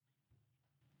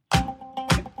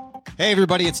Hey,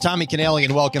 everybody, it's Tommy Canale,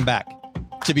 and welcome back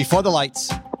to Before the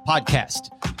Lights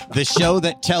podcast, the show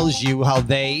that tells you how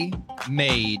they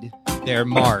made their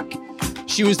mark.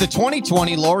 She was the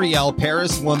 2020 L'Oreal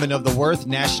Paris Woman of the Worth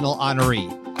National Honoree,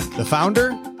 the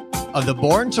founder of the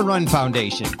Born to Run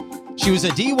Foundation. She was a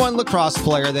D1 lacrosse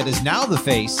player that is now the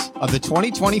face of the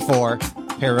 2024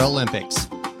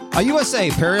 Paralympics, a USA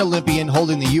Paralympian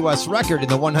holding the U.S. record in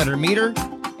the 100 meter,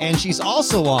 and she's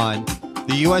also on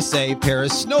the USA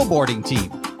Paris snowboarding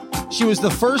team. She was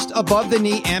the first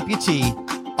above-the-knee amputee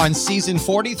on season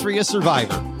 43 of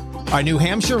Survivor. Our New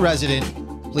Hampshire resident,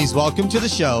 please welcome to the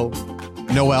show,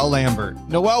 Noelle Lambert.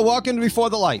 Noelle, welcome to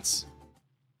Before the Lights.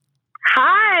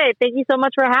 Hi, thank you so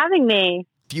much for having me.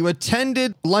 You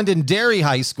attended Londonderry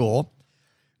High School,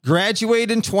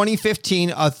 graduated in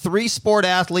 2015, a three-sport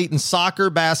athlete in soccer,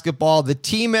 basketball, the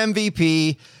team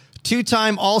MVP,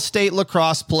 two-time All-State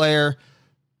lacrosse player.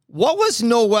 What was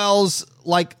Noelle's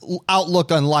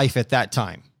outlook on life at that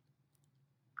time?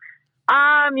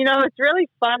 It's really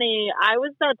funny. I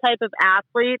was that type of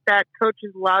athlete that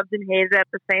coaches loved and hated at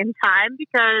the same time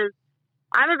because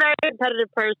I'm a very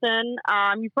competitive person.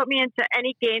 You put me into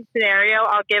any game scenario,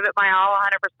 I'll give it my all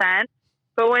 100%.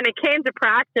 But when it came to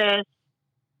practice,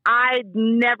 I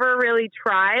never really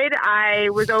tried. I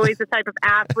was always the type of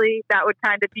athlete that would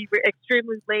kind of be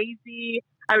extremely lazy.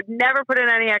 I would never put in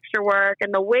any extra work.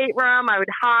 In the weight room, I would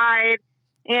hide.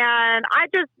 And I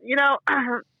just,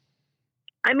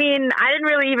 I didn't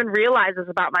really even realize this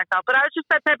about myself, but I was just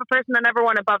that type of person that never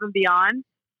went above and beyond.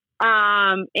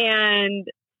 And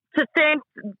to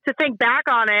think back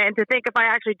on it and to think if I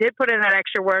actually did put in that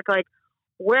extra work,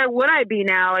 where would I be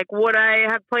now? Would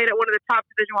I have played at one of the top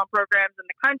Division I programs in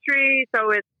the country?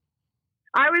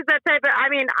 I was that type of, I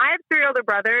have three older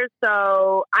brothers,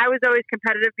 so I was always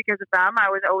competitive because of them. I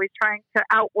was always trying to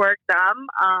outwork them.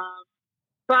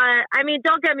 But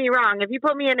don't get me wrong. If you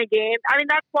put me in a game,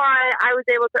 that's why I was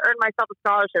able to earn myself a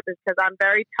scholarship, is because I'm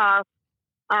very tough,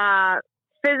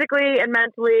 physically and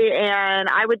mentally, and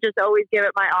I would just always give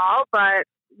it my all. But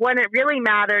when it really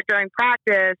mattered during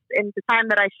practice, in the time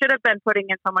that I should have been putting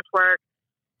in so much work,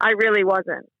 I really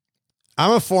wasn't.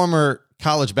 I'm a former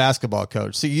college basketball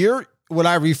coach, so you're what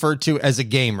I refer to as a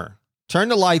gamer. Turn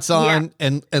the lights on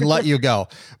and let you go.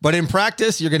 But in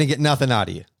practice, you're going to get nothing out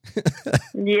of you.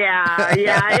 Yeah.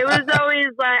 It was always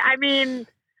I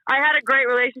had a great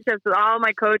relationship with all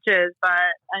my coaches, but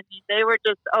they were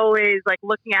just always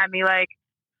looking at me like,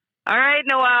 all right,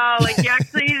 Noelle, you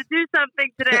actually need to do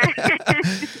something today.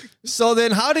 So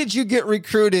then how did you get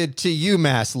recruited to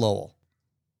UMass Lowell?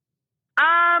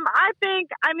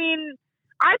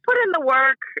 I put in the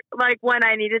work when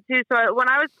I needed to. So when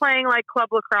I was playing club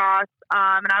lacrosse,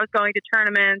 and I was going to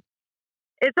tournaments,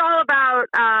 it's all about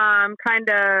how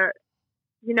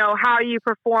you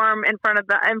perform in front of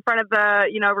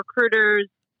the recruiters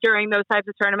during those types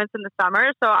of tournaments in the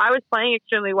summer. So I was playing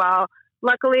extremely well.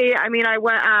 Luckily, I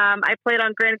played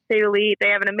on Granite State Elite. They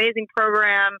have an amazing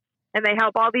program, and they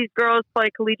help all these girls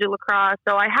play collegiate lacrosse.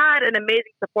 So I had an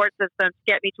amazing support system to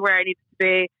get me to where I needed to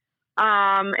be.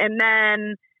 And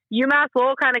then UMass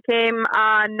Lowell kind of came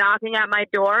knocking at my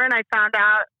door, and I found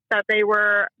out that they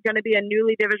were going to be a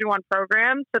newly Division I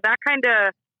program. So that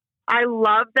I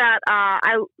love that.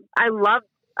 I love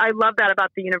that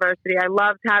about the university. I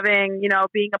loved having,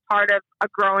 being a part of a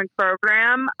growing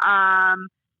program.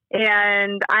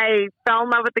 And I fell in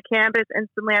love with the campus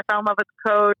instantly. I fell in love with the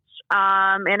coach.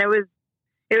 And it was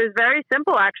very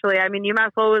simple, actually.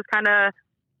 UMass Lowell was kind of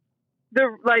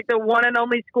the one and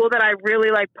only school that I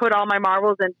really put all my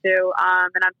marbles into.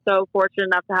 And I'm so fortunate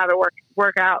enough to have it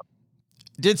work out.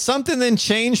 Did something then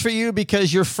change for you?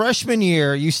 Because your freshman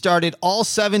year, you started all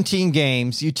 17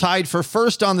 games. You tied for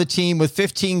first on the team with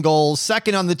 15 goals,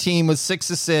 second on the team with 6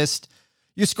 assists.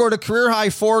 You scored a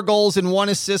career-high 4 goals and 1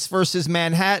 assist versus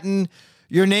Manhattan.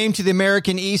 You're named to the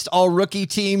American East All-Rookie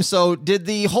team. So did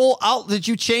did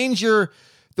you change the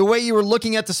way you were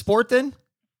looking at the sport then?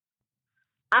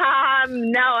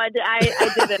 No, I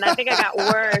didn't. I think I got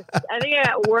worse.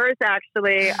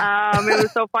 Actually. It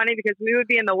was so funny because we would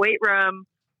be in the weight room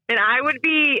and I would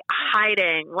be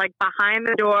hiding behind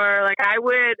the door.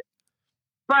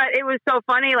 But it was so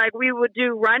funny. We would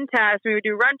do run tests. We would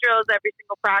do run drills every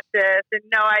single practice. And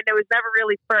no, I was never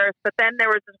really first. But then there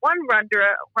was this one run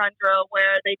drill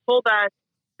where they told us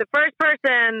the first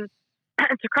person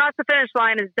to cross the finish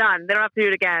line is done. They don't have to do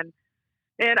it again.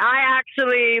 And I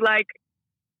actually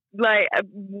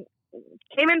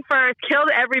came in first, killed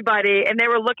everybody, and they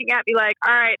were looking at me like,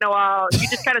 all right, Noelle, you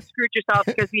just kind of screwed yourself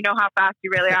because we know how fast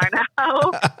you really are now.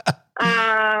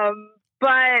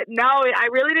 But no, I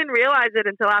really didn't realize it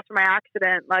until after my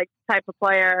accident, type of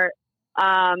player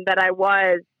that I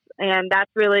was. And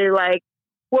that's really like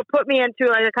what put me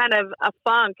into like a kind of a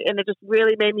funk. And it just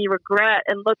really made me regret,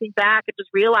 and looking back and just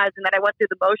realizing that I went through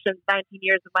the motions 19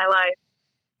 years of my life.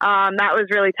 That was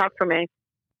really tough for me.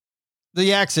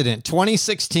 The accident,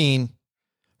 2016,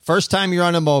 first time you're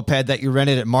on a moped that you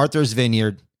rented at Martha's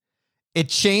Vineyard. It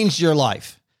changed your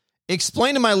life.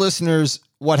 Explain to my listeners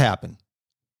what happened.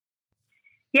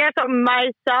 Yeah, so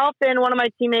myself and one of my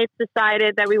teammates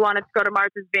decided that we wanted to go to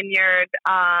Martha's Vineyard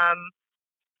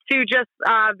to just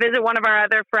visit one of our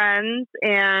other friends,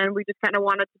 and we just kind of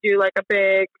wanted to do like a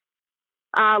big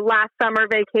last summer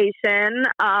vacation.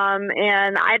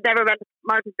 And I'd never been to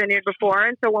Martha's Vineyard before,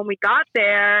 and so when we got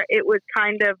there, it was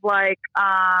kind of like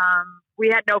we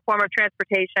had no form of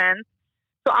transportation.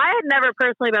 So I had never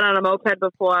personally been on a moped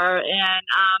before, and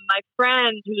my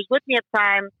friend who was with me at the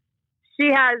time, she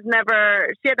had never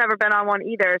been on one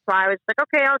either. So I was like,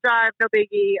 okay, I'll drive, no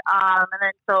biggie. And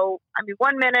then so I mean,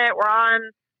 1 minute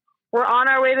we're on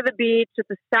our way to the beach. It's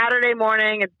a Saturday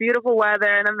morning. It's beautiful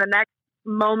weather, and then the next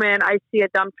moment I see a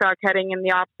dump truck heading in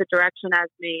the opposite direction as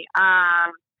me.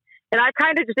 And I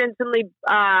kind of just instantly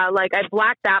like I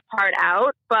blacked that part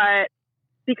out, but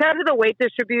because of the weight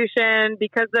distribution,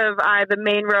 because of the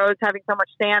main roads having so much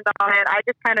sand on it, I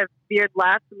just kind of veered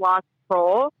left and lost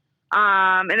control.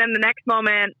 And then the next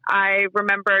moment, I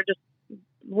remember just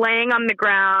laying on the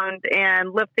ground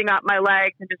and lifting up my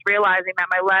legs and just realizing that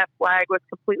my left leg was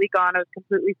completely gone. It was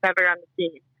completely severed on the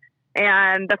scene.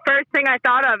 And the first thing I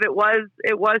thought of, it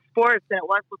was sports and it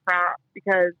was lacrosse,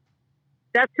 because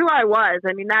that's who I was.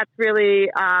 I mean, that's really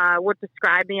what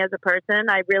described me as a person.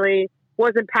 I really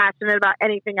wasn't passionate about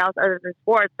anything else other than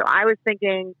sports. So I was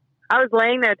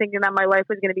laying there thinking that my life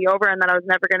was going to be over and that I was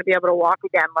never going to be able to walk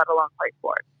again, let alone play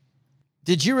sports.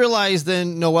 Did you realize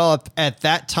then, Noelle, at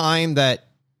that time that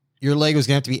your leg was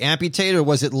going to have to be amputated, or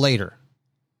was it later?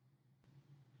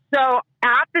 So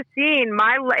at the scene,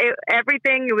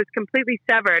 everything, it was completely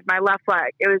severed. My left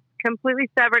leg, it was completely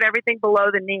severed, everything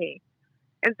below the knee.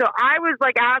 And so I was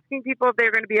like asking people if they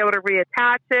were going to be able to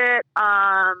reattach it.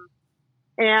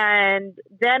 And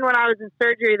then when I was in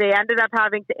surgery, they ended up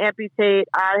having to amputate.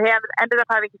 They ended up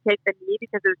having to take the knee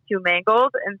because it was too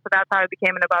mangled. And so that's how I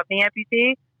became an above knee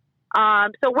amputee.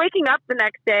 So waking up the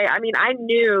next day, I mean, I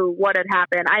knew what had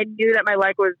happened. I knew that my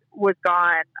leg was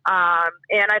gone.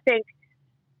 And I think,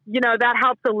 that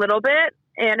helps a little bit,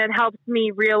 and it helps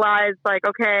me realize like,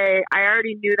 okay, I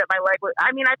already knew that my leg was,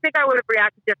 I mean, I think I would have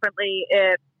reacted differently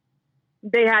if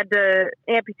they had to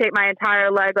amputate my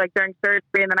entire leg, like during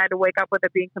surgery, and then I had to wake up with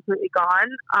it being completely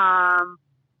gone.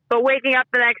 But waking up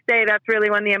the next day, that's really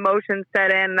when the emotions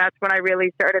set in. That's when I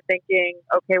really started thinking,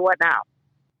 okay, what now?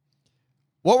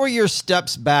 What were your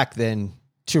steps back then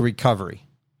to recovery?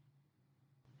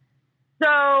 So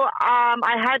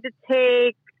I had to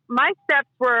take, my steps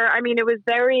were, I mean, it was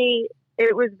very,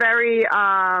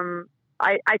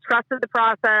 I trusted the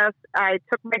process. I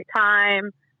took my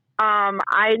time.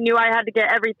 I knew I had to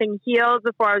get everything healed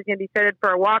before I was going to be fitted for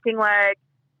a walking leg.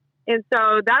 And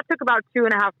so that took about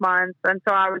 2.5 months. And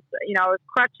so I was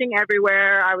crutching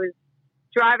everywhere. I was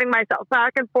driving myself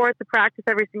back and forth to practice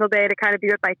every single day to kind of be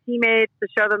with my teammates, to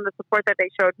show them the support that they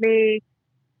showed me.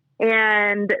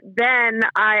 And then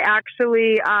I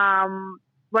actually,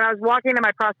 when I was walking to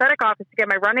my prosthetic office to get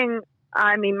my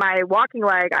walking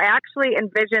leg, I actually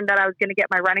envisioned that I was going to get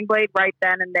my running blade right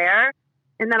then and there.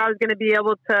 And then I was going to be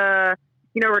able to,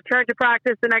 return to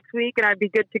practice the next week and I'd be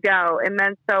good to go. And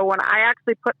then so when I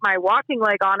actually put my walking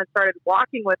leg on and started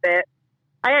walking with it,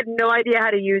 I had no idea how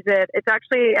to use it. It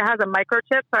has a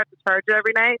microchip, so I have to charge it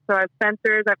every night. So I have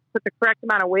sensors. I have to put the correct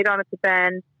amount of weight on it to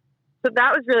bend. So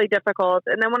that was really difficult.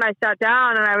 And then when I sat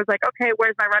down and I was like, okay,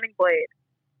 where's my running blade?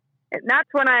 And that's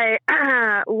when I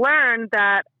learned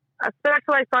that a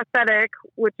specialized prosthetic,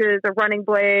 which is a running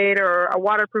blade or a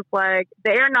waterproof leg,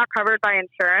 they are not covered by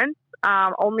insurance.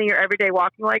 Only your everyday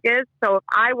walking leg is. So if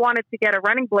I wanted to get a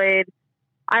running blade,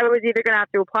 I was either going to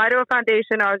have to apply to a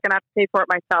foundation or I was going to have to pay for it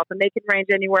myself. And they can range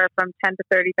anywhere from $10,000 to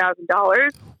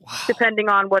 $30,000, depending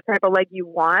on what type of leg you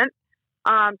want.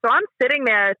 So I'm sitting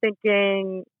there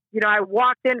thinking, I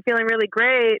walked in feeling really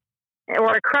great, or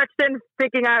I crutched in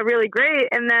thinking I really great.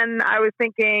 And then I was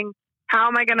thinking, how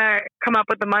am I going to come up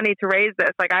with the money to raise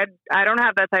this? Like, I don't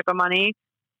have that type of money.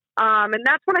 And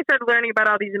that's when I started learning about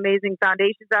all these amazing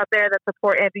foundations out there that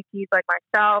support amputees like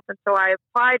myself. And so I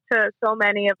applied to so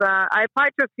many of them. I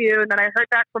applied to a few, and then I heard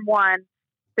back from one,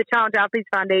 the Challenge Athletes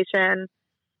Foundation.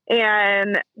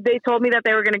 And they told me that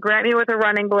they were going to grant me with a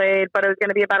running blade, but it was going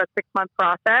to be about a 6-month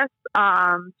process.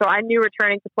 So I knew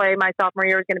returning to play my sophomore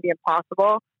year was going to be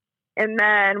impossible. And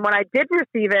then when I did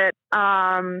receive it,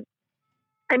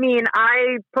 I mean,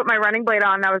 I put my running blade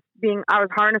on. I was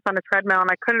harnessed on a treadmill, and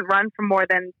I couldn't run for more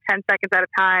than 10 seconds at a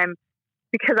time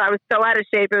because I was so out of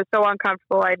shape. It was so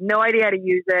uncomfortable. I had no idea how to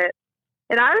use it.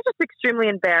 And I was just extremely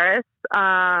embarrassed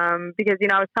because,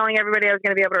 I was telling everybody I was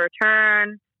going to be able to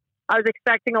return. I was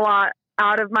expecting a lot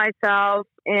out of myself,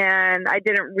 and I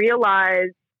didn't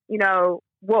realize,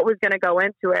 what was going to go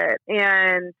into it.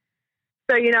 And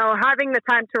so, having the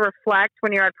time to reflect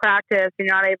when you're at practice and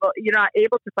you're not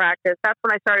able to practice, that's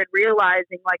when I started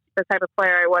realizing like the type of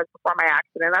player I was before my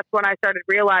accident. That's when I started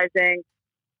realizing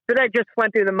that I just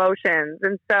went through the motions.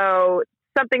 And so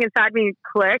something inside me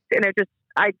clicked, and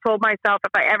I told myself,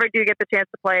 if I ever do get the chance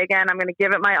to play again, I'm going to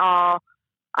give it my all.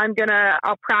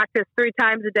 I'll practice 3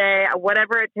 times a day,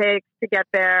 whatever it takes to get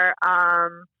there.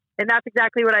 And that's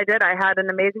exactly what I did. I had an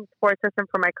amazing support system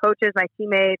from my coaches, my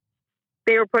teammates.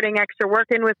 They were putting extra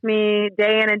work in with me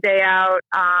day in and day out.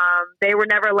 They were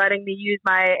never letting me use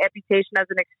my amputation as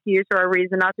an excuse or a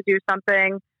reason not to do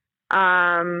something.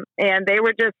 And they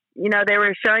were just, they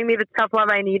were showing me the tough love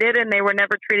I needed, and they were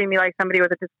never treating me like somebody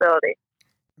with a disability.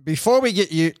 Before we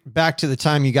get you back to the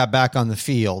time you got back on the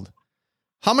field,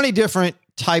 how many different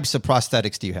types of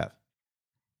prosthetics do you have?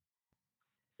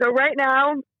 So right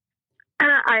now,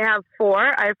 I have 4.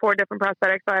 I have 4 different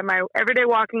prosthetics. So I have my everyday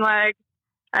walking leg,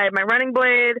 I have my running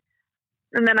blade,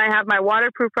 and then I have my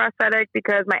waterproof prosthetic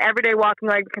because my everyday walking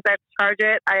leg, because I have to charge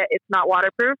it, it's not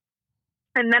waterproof.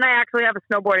 And then I actually have a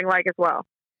snowboarding leg as well.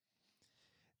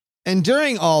 And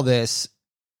during all this,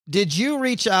 did you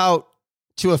reach out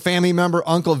to a family member,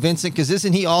 Uncle Vincent, because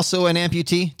isn't he also an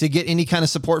amputee, to get any kind of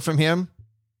support from him?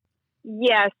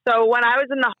 Yes. So when I was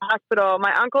in the hospital,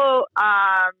 my uncle,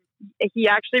 he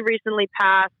actually recently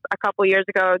passed a couple years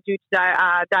ago due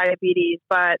to diabetes,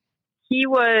 but he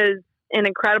was an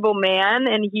incredible man,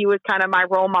 and he was kind of my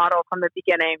role model from the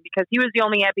beginning because he was the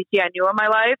only amputee I knew in my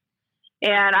life.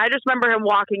 And I just remember him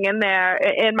walking in there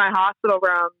in my hospital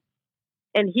room,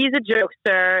 and he's a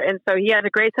jokester. And so he has a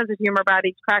great sense of humor about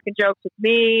it. He's cracking jokes with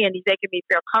me, and he's making me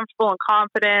feel comfortable and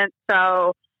confident.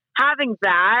 So having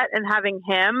that and having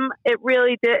him, it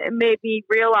made me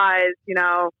realize,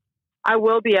 I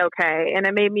will be okay. And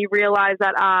it made me realize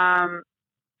that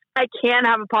I can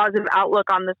have a positive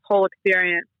outlook on this whole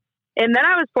experience. And then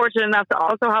I was fortunate enough to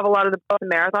also have a lot of the Boston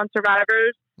Marathon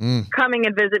survivors coming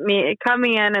in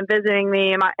and visiting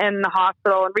me in the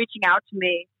hospital and reaching out to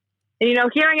me.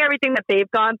 And, hearing everything that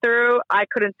they've gone through, I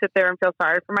couldn't sit there and feel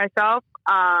sorry for myself.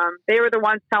 They were the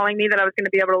ones telling me that I was going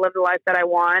to be able to live the life that I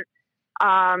want.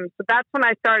 So that's when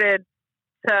I started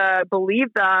to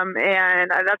believe them. And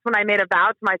that's when I made a vow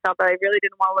to myself that I really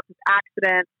didn't want to let this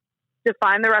accident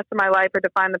define the rest of my life or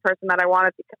define the person that I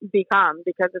wanted to become.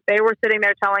 Because if they were sitting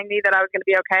there telling me that I was going to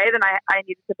be okay, then I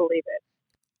needed to believe it.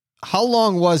 How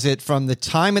long was it from the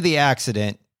time of the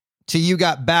accident till you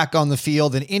got back on the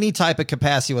field in any type of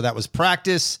capacity, whether that was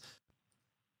practice?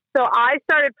 So I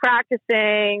started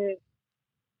practicing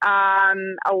I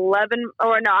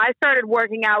started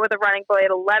working out with a running blade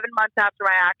 11 months after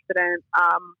my accident.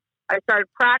 I started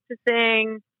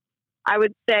practicing, I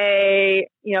would say,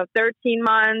 13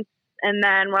 months. And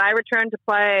then when I returned to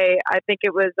play, I think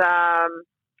it was, I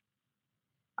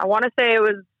want to say it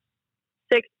was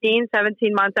 16,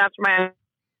 17 months after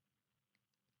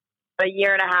a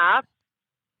year and a half.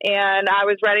 And I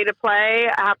was ready to play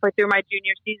halfway through my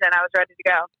junior season. I was ready to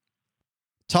go.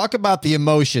 Talk about the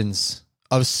emotions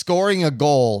of scoring a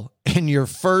goal in your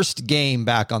first game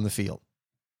back on the field.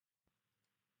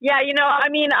 Yeah,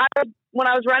 when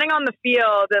I was running on the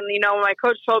field and, when my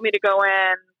coach told me to go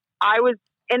in, I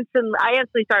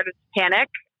instantly started to panic.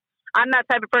 I'm that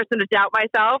type of person to doubt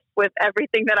myself with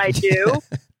everything that I do.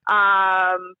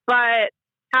 But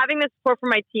having the support from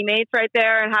my teammates right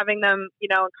there and having them,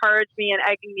 encourage me and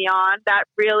egging me on, that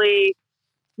really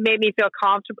made me feel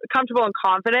comfortable and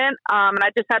confident. And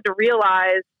I just had to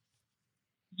realize,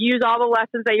 use all the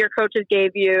lessons that your coaches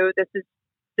gave you. This is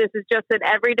just an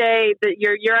everyday that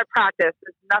you're at practice.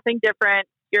 It's nothing different.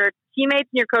 Your teammates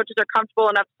and your coaches are comfortable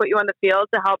enough to put you on the field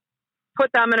to help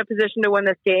put them in a position to win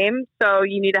this game. So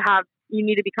you need to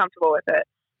be comfortable with it.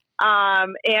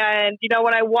 And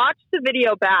when I watched the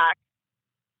video back,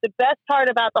 the best part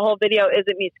about the whole video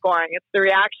isn't me scoring. It's the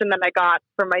reaction that I got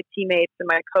from my teammates and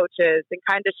my coaches and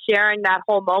kind of sharing that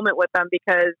whole moment with them,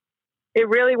 because it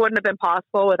really wouldn't have been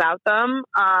possible without them.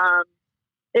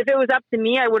 If it was up to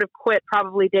me, I would have quit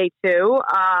probably day 2.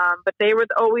 But they were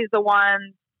always the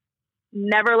ones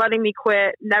never letting me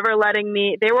quit,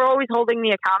 they were always holding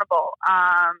me accountable.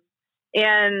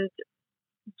 And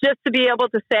just to be able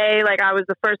to say, like, I was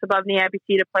the first above knee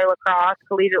amputee to play lacrosse,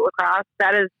 collegiate lacrosse,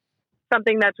 that is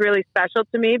something that's really special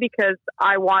to me, because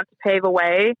I want to pave a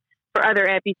way for other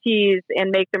amputees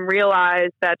and make them realize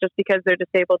that just because they're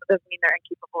disabled doesn't mean they're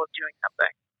incapable of doing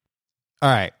something. All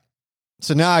right.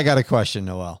 So now I got a question,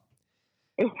 Noelle.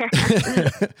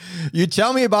 You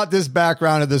tell me about this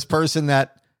background of this person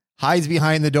that hides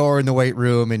behind the door in the weight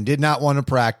room and did not want to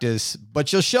practice, but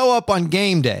she'll show up on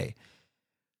game day.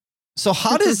 So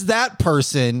how does that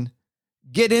person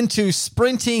get into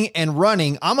sprinting and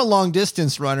running? I'm a long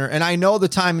distance runner, and I know the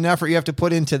time and effort you have to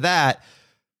put into that.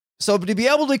 So to be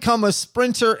able to become a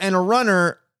sprinter and a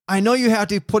runner, I know you have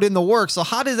to put in the work. So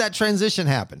how does that transition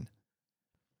happen?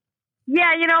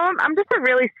 Yeah, I'm just a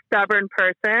really stubborn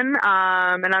person,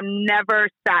 and I'm never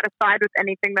satisfied with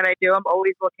anything that I do. I'm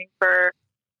always looking for,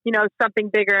 something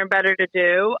bigger and better to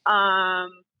do.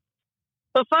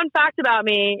 But fun fact about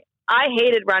me, I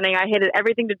hated running. I hated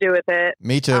everything to do with it.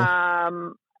 Me too.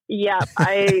 Yeah,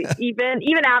 I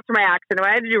even after my accident, when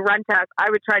I had to do run tests, I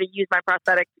would try to use my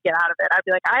prosthetics to get out of it. I'd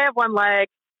be like, I have one leg.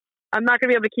 I'm not going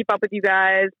to be able to keep up with you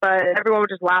guys, but everyone would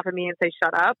just laugh at me and say,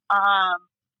 shut up.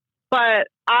 But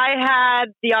I had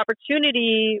the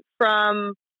opportunity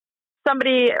from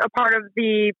somebody, a part of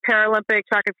the Paralympic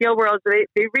track and field world. They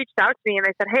reached out to me and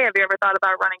they said, hey, have you ever thought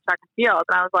about running track and field?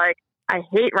 And I was like, I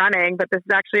hate running, but this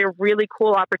is actually a really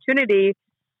cool opportunity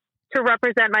to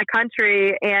represent my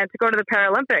country and to go to the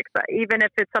Paralympics, even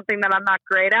if it's something that I'm not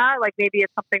great at. Like maybe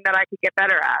it's something that I could get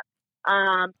better at.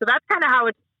 So that's kind of how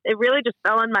it really just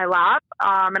fell in my lap.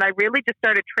 And I really just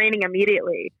started training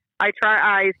immediately. I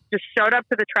just showed up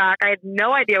to the track. I had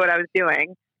no idea what I was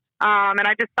doing. And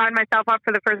I just signed myself up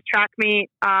for the first track meet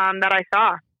that I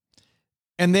saw.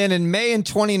 And then in May in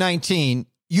 2019,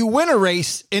 you win a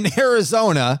race in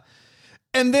Arizona.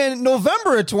 And then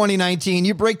November of 2019,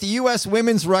 you break the U.S.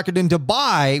 women's record in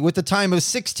Dubai with a time of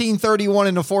 16:31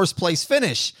 in a fourth place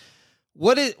finish.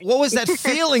 What was that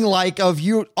feeling like of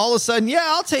you all of a sudden, yeah,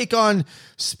 I'll take on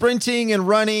sprinting and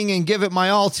running and give it my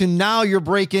all, to now you're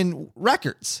breaking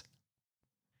records?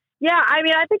 Yeah, I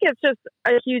mean, I think it's just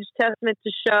a huge testament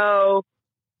to show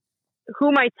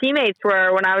who my teammates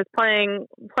were when I was playing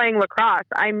lacrosse.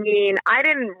 I mean, I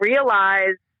didn't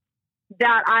realize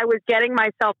that I was getting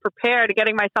myself prepared,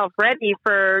 getting myself ready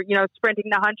for, sprinting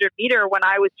the 100-meter when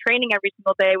I was training every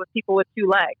single day with people with two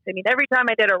legs. I mean, every time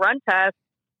I did a run test,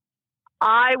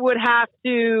 I would have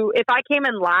to, if I came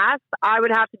in last, I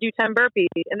would have to do 10 burpees.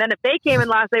 And then if they came in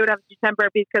last, they would have to do 10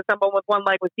 burpees because someone with one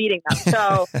leg was beating them.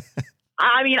 So,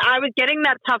 I mean, I was getting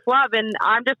that tough love, and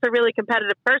I'm just a really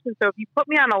competitive person. So if you put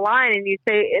me on a line and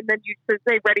then you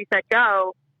say ready, set,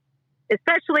 go,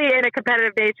 especially in a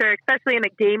competitive nature, especially in a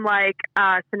game-like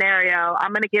scenario,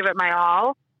 I'm going to give it my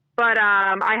all. But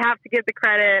I have to give the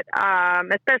credit,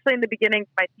 especially in the beginning,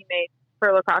 to my teammates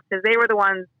for lacrosse, because they were the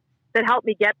ones that helped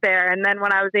me get there. And then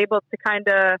when I was able to kind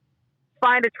of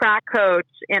find a track coach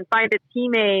and find a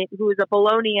teammate who was a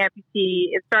below knee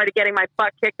amputee and started getting my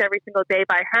butt kicked every single day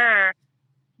by her,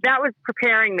 that was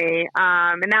preparing me.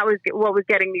 And that was what was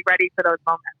getting me ready for those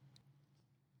moments.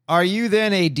 Are you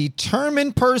then a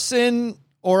determined person,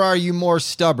 or are you more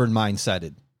stubborn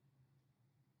mindseted?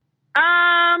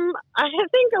 I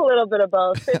think a little bit of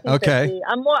both. 50-50. Okay.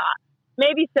 I'm more,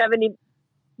 maybe 70%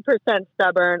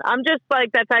 stubborn. I'm just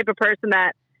like that type of person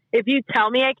that if you tell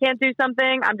me I can't do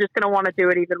something, I'm just going to want to do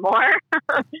it even more.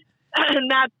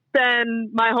 And that's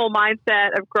been my whole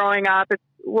mindset of growing up. It's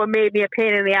what made me a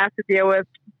pain in the ass to deal with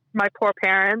my poor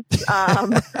parents.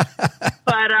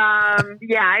 But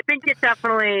yeah, I think it's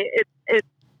definitely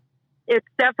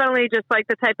just like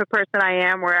the type of person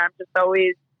I am, where I'm just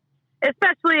always,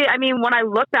 especially, I mean, when I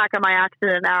look back at my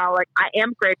accident now, like I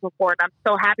am grateful for it. I'm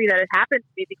so happy that it happened to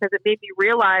me, because it made me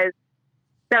realize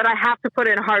that I have to put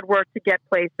in hard work to get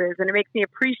places, and it makes me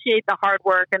appreciate the hard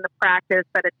work and the practice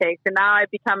that it takes. And now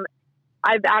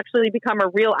I've actually become a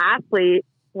real athlete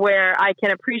where I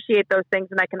can appreciate those things,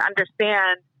 and I can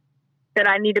understand that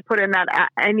I need to put in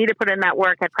that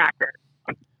work at practice.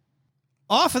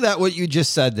 Off of that, what you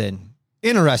just said then,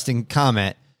 interesting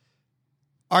comment.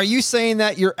 Are you saying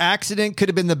that your accident could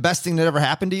have been the best thing that ever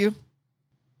happened to you?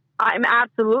 I'm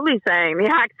absolutely saying the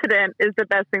accident is the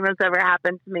best thing that's ever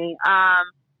happened to me.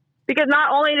 Because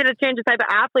not only did it change the type of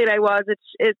athlete I was,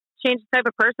 it changed the type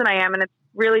of person I am, and it's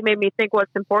really made me think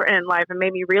what's important in life and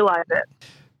made me realize it.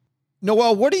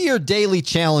 Noelle, what are your daily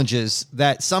challenges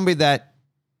that somebody that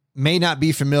may not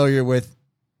be familiar with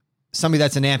somebody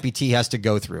that's an amputee has to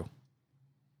go through?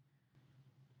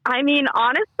 I mean,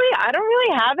 honestly, I don't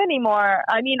really have any more.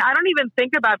 I mean, I don't even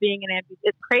think about being an amputee.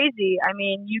 It's crazy. I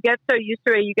mean, you get so used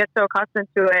to it, you get so accustomed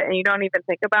to it, and you don't even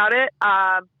think about it.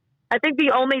 I think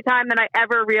the only time that I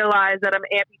ever realize that I'm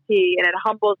amputee and it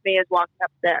humbles me is walking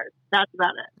upstairs. That's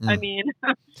about it. I mean,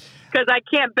 because I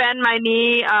can't bend my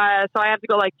knee, so I have to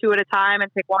go like 2 at a time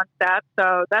and take one step.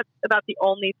 So that's about the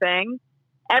only thing.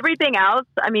 Everything else,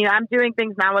 I mean, I'm doing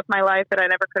things now with my life that I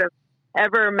never could have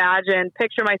ever imagined,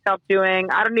 picture myself doing.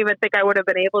 I don't even think I would have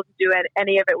been able to do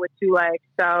any of it with 2 legs.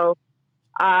 So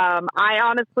I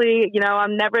honestly, you know,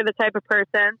 I'm never the type of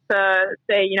person to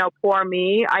say, you know, poor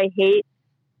me. I hate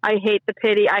the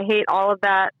pity. I hate all of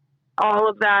that,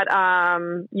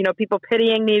 you know, people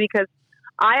pitying me, because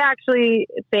I actually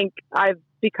think I've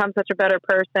become such a better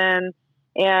person.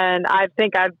 And I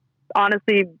think I've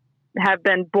honestly have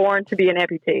been born to be an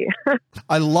amputee.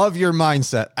 I love your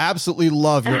mindset. Absolutely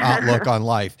love your outlook on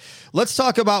life. Let's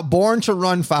talk about Born to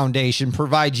Run Foundation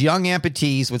provides young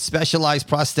amputees with specialized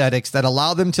prosthetics that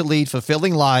allow them to lead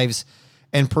fulfilling lives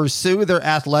and pursue their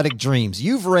athletic dreams.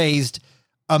 You've raised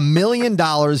 $1 million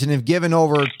and have given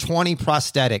over 20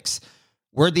 prosthetics.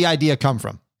 Where'd the idea come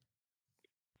from?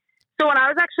 So when I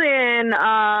was actually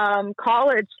in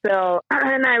college still,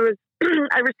 and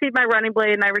I received my running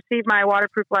blade and I received my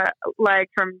waterproof leg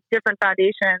from different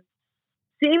foundations.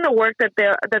 Seeing the work that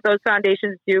those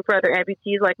foundations do for other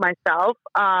amputees like myself,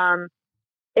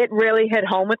 it really hit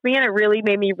home with me, and it really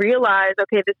made me realize,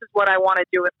 okay, this is what I want to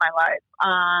do with my life.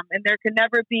 And there can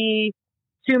never be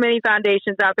too many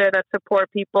foundations out there that support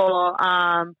people.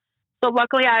 So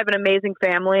luckily, I have an amazing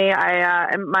family.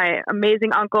 And my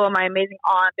amazing uncle and my amazing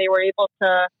aunt, they were able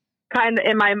to kind of,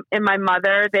 in my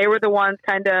mother, they were the ones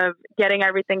kind of getting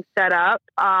everything set up,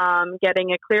 getting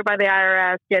it cleared by the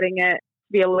IRS, getting it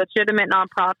to be a legitimate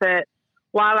nonprofit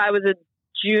while I was a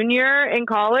junior in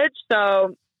college.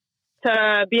 So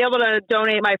to be able to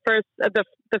donate my first,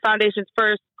 the foundation's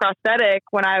first prosthetic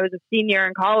when I was a senior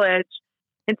in college,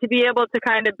 and to be able to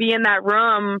kind of be in that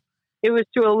room, it was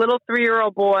to a little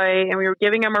 3-year-old boy, and we were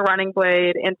giving him a running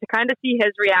blade, and to kind of see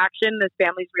his reaction, his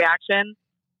family's reaction,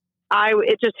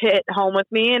 it just hit home with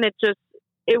me. And it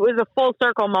was a full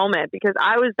circle moment, because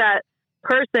I was that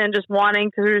person just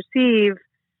wanting to receive,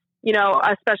 you know,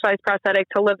 a specialized prosthetic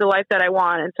to live the life that I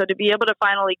want. And so to be able to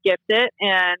finally gift it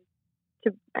and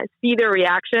to see their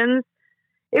reactions,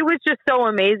 it was just so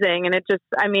amazing. And it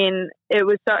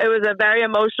was a very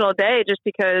emotional day, just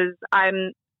because I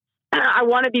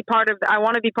want to be part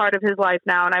of his life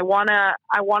now. And I want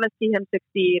to see him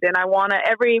succeed. And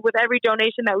with every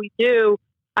donation that we do,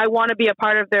 I want to be a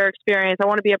part of their experience. I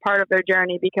want to be a part of their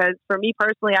journey, because for me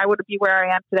personally, I wouldn't be where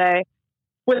I am today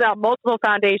without multiple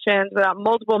foundations, without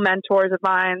multiple mentors of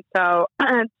mine. So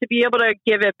to be able to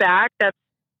give it back, that's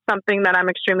something that I'm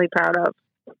extremely proud of.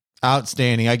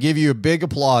 Outstanding. I give you a big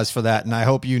applause for that, and I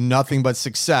hope you nothing but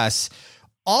success.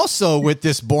 Also with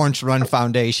this Born to Run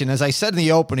Foundation, as I said in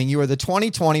the opening, you are the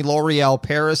 2020 L'Oreal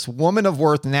Paris Woman of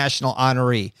Worth National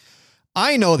Honoree.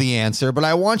 I know the answer, but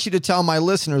I want you to tell my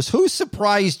listeners who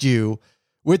surprised you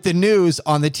with the news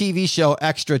on the TV show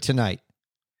Extra tonight.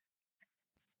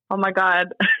 Oh my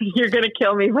God, you're going to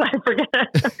kill me when I forget.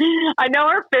 I know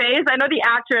her face. I know the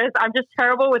actress. I'm just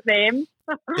terrible with names.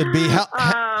 It'd be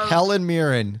Helen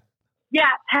Mirren.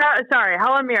 Yeah,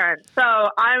 Helen Mirren. So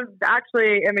I'm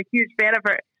actually am a huge fan of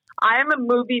her. I am a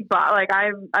movie buff. Like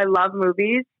I love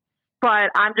movies,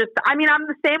 but I'm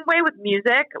the same way with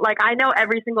music. Like I know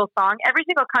every single song, every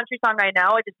single country song I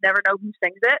know. I just never know who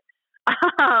sings it.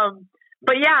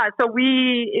 But yeah, so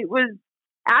it was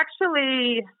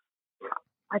actually,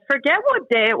 I forget what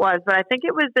day it was, but I think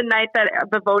it was the night that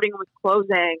the voting was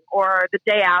closing or the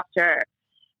day after.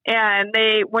 And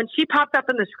when she popped up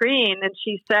on the screen and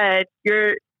she said,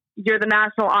 you're the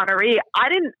national honoree, I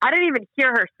didn't even hear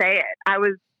her say it. I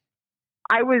was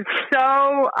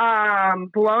so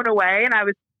blown away, and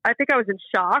I think I was in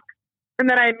shock. And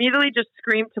then I immediately just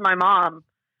screamed to my mom.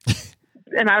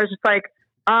 And I was just like,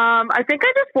 I think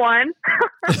I just won.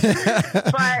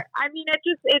 But I mean,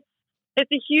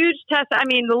 it's a huge test. I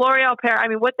mean, the L'Oreal Paris,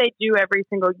 what they do every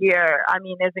single year,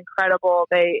 is incredible.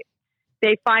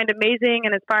 They find amazing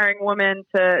and inspiring women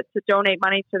to donate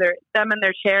money to them and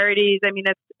their charities.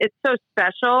 It's so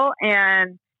special,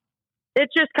 and it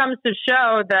just comes to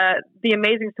show the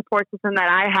amazing support system that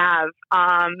I have.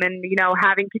 And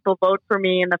having people vote for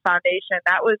me in the foundation,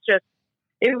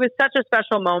 it was such a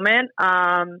special moment.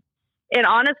 And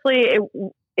honestly,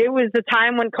 it was the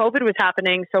time when COVID was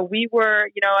happening. So we were,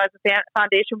 as a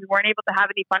foundation, we weren't able to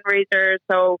have any fundraisers.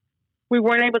 So we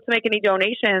weren't able to make any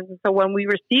donations. So when we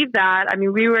received that,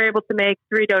 we were able to make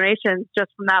 3 donations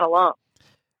just from that alone.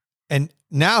 And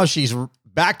now she's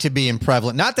back to being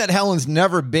prevalent. Not that Helen's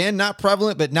never been not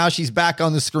prevalent, but now she's back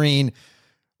on the screen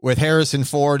with Harrison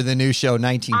Ford in the new show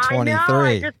 1923. I know,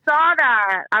 I just saw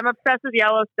that. I'm obsessed with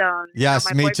Yellowstone. Yes,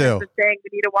 my me boyfriend's too. been saying we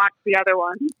need to watch the other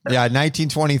one. Yeah,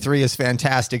 1923 is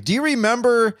fantastic. Do you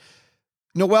remember,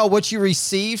 Noelle, what you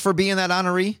received for being that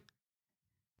honoree?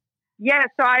 Yeah,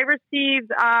 so I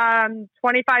received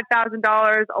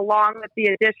 $25,000 along with the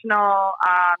additional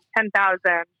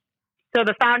 $10,000. So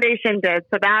the foundation did.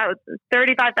 So that was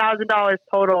 $35,000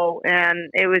 total,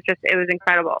 and it was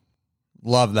incredible.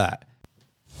 Love that.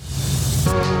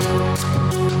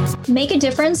 Make a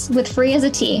difference with Free as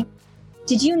a T.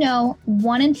 Did you know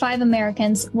 1 in 5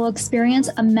 Americans will experience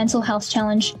a mental health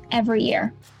challenge every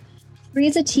year? Free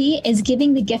as a T is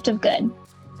giving the gift of good.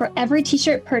 For every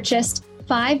t-shirt purchased,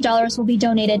 $5 will be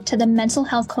donated to the Mental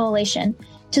Health Coalition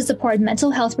to support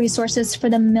mental health resources for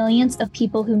the millions of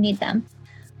people who need them.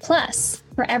 Plus,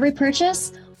 for every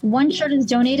purchase, 1 shirt is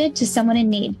donated to someone in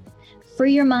need.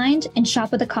 Free your mind and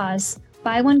shop with a cause.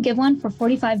 Buy one, give one for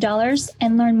 $45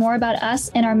 and learn more about us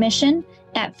and our mission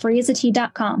at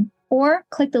freeasat.com or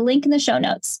click the link in the show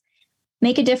notes.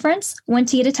 Make a difference, one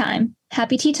tea at a time.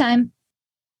 Happy tea time.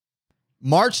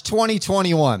 March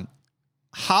 2021.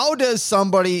 How does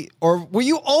somebody, or were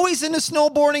you always into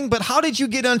snowboarding, but how did you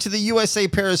get onto the USA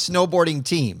Paris snowboarding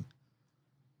team?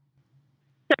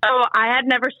 So I had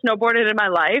never snowboarded in my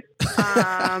life.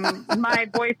 My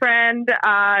boyfriend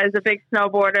is a big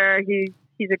snowboarder.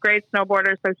 He's a great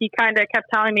snowboarder. So he kind of kept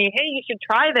telling me, hey, you should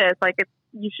try this.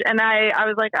 And I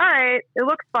was like, all right, it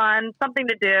looks fun, something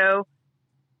to do.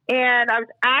 And I was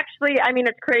actually,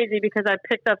 it's crazy because I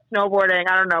picked up snowboarding,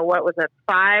 I don't know, what was it,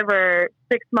 5 or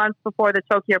 6 months before the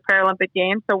Tokyo Paralympic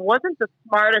Games. So it wasn't the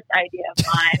smartest idea of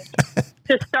mine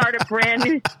to start a brand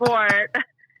new sport.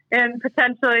 And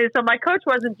potentially, so my coach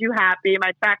wasn't too happy,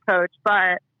 my track coach.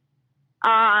 But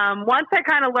once I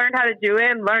kind of learned how to do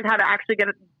it and learned how to actually get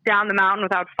down the mountain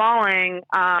without falling,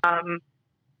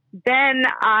 then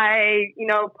I,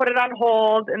 put it on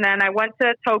hold, and then I went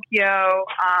to Tokyo.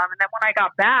 And then when I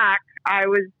got back, I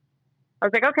was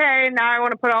like, okay, now I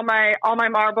want to put all my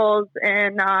marbles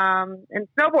in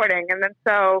snowboarding. And then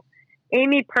so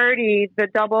Amy Purdy, the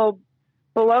double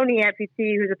Bologna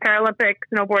amputee, who's a Paralympic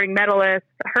snowboarding medalist,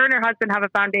 her and her husband have a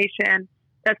foundation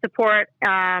that support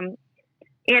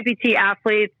amputee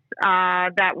athletes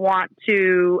that want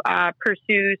to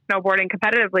pursue snowboarding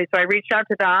competitively. So I reached out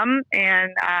to them,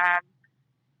 and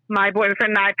my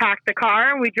boyfriend and I packed the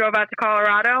car, and we drove out to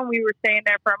Colorado, and we were staying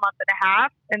there for a month and a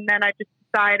half. And then I just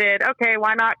decided, okay,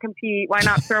 why not compete? Why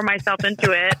not throw myself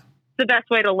into it? It's the best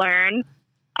way to learn.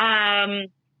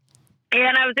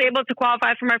 And I was able to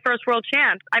qualify for my first world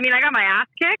champs. I got my ass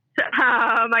kicked.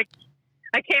 I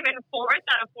came in 4th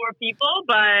out of 4 people,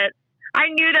 but I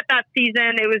knew that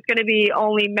season it was going to be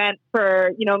only meant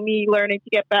for, me learning to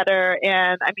get better.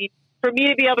 And for me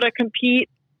to be able to compete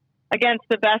against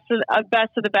the best of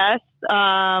the best,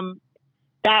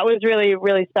 that was really,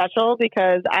 really special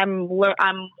because I'm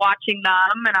watching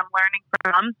them and I'm learning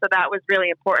from them. So that was really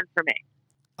important for me.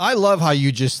 I love how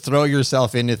you just throw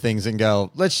yourself into things and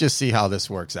go, let's just see how this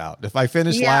works out. If I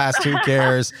finish last, who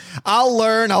cares? I'll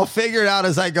learn. I'll figure it out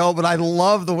as I go. But I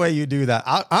love the way you do that.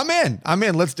 I'm in.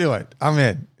 Let's do it. I'm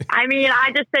in.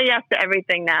 I just say yes to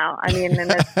everything now. And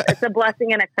it's a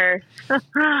blessing and a curse.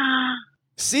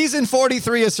 Season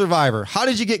 43 of Survivor. How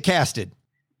did you get casted?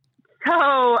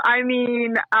 So, I've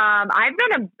been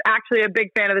actually a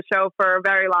big fan of the show for a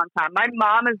very long time. My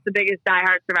mom is the biggest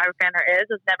diehard Survivor fan there is.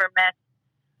 Has never missed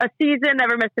a season,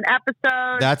 never missed an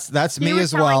episode. That's me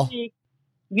as well. She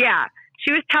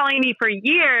was telling me for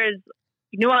years,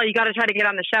 Noelle, you got to try to get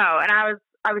on the show. And I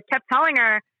was kept telling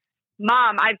her,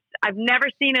 Mom, I've never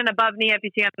seen an above knee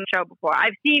amputee on the show before.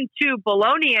 I've seen 2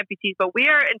 below knee amputees, but we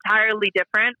are entirely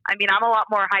different. I'm a lot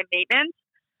more high maintenance.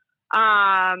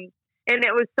 And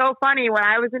it was so funny when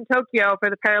I was in Tokyo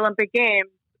for the Paralympic Games,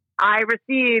 I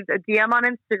received a DM on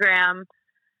Instagram.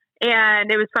 And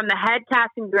it was from the head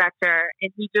casting director.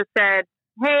 And he just said,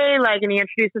 hey, and he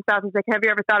introduced himself. He's like, have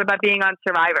you ever thought about being on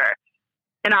Survivor?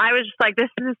 And I was just like, this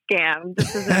is a scam.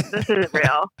 This isn't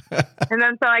real. And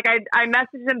then so I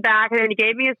messaged him back, and then he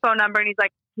gave me his phone number, and he's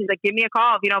like, give me a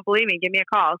call. If you don't believe me, give me a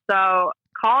call. So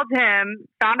called him,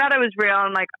 found out it was real.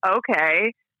 I'm like,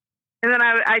 okay. And then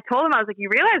I told him, I was like, you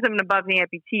realize I'm an above knee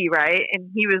amputee, right? And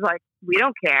he was like, we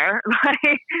don't care.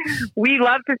 We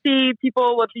love to see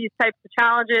people with these types of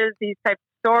challenges, these types of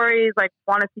stories,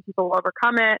 want to see people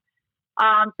overcome it.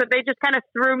 So they just kind of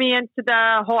threw me into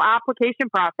the whole application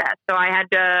process. So I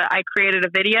created a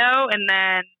video, and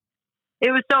then it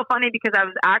was so funny because I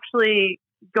was actually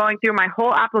going through my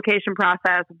whole application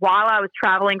process while I was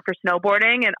traveling for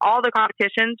snowboarding, and all the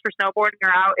competitions for snowboarding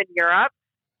are out in Europe.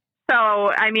 So,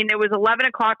 I mean, it was 11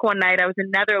 o'clock one night. I was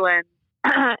in Netherlands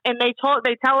and they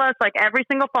tell us like every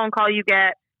single phone call you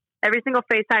get, every single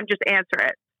FaceTime, just answer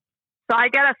it. So I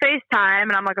get a FaceTime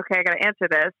and I'm like, okay, I got to answer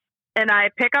this. And I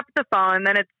pick up the phone and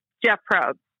then it's Jeff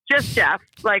Probst, just Jeff.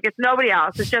 Like it's nobody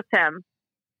else. It's just him.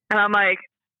 And I'm like,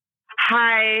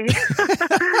 hi.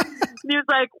 He was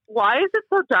like, why is it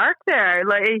so dark there?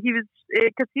 Like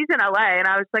because he's in LA. And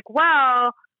I was like,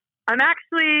 well, I'm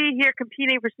actually here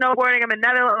competing for snowboarding. I'm in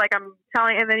Netherlands. Like I'm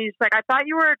telling, and then he's like, I thought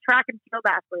you were a track and field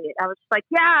athlete. I was just like,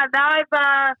 yeah, now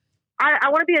I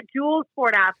want to be a dual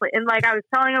sport athlete. And like I was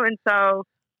telling him, and so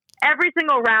every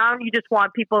single round, you just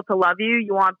want people to love you.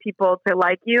 You want people to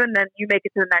like you, and then you make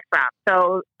it to the next round.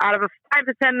 So out of a 5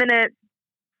 to 10 minute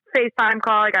FaceTime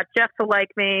call, I got Jeff to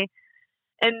like me.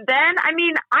 And then, I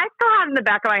mean, I thought in the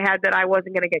back of my head that I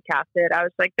wasn't going to get casted. I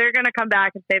was like, they're going to come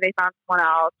back and say they found someone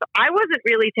else. So I wasn't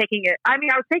really taking it. I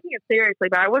mean, I was taking it seriously,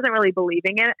 but I wasn't really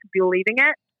believing it.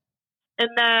 And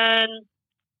then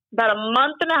about a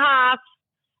month and a half,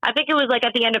 I think it was like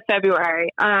at the end of February,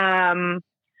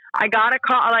 I got a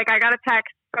call, like I got a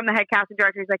text from the head casting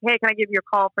director. He's like, hey, can I give you a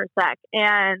call for a sec?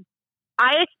 And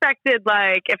I expected,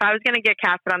 like, if I was going to get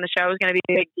casted on the show, it was going to be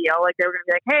a big deal. Like, they were going to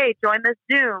be like, hey, join this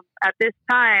Zoom at this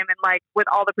time. And, like, with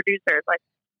all the producers. Like,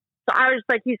 so I was just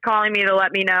like, he's calling me to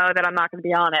let me know that I'm not going to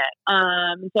be on it.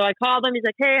 So I called him. He's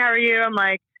like, hey, how are you? I'm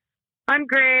like, I'm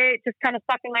great. Just kind of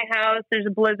stuck in my house. There's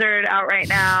a blizzard out right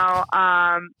now.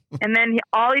 And then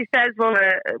all he says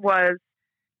was,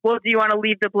 well, do you want to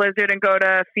leave the blizzard and go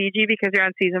to Fiji because you're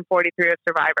on season 43 of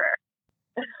Survivor?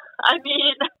 I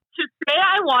mean, to say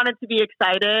I wanted to be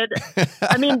excited,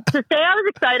 I mean, to say I was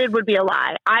excited would be a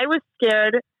lie. I was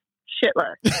scared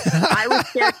shitless. I was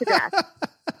scared to death.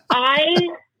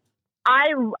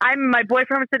 My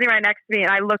boyfriend was sitting right next to me,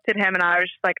 and I looked at him, and I was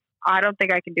just like, I don't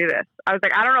think I can do this. I was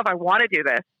like, I don't know if I want to do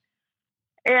this.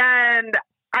 And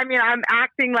I mean, I'm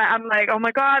acting like, I'm like, oh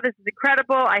my God, this is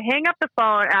incredible. I hang up the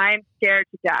phone and I'm scared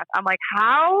to death. I'm like,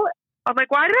 how? I'm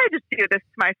like, why did I just do this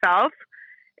to myself?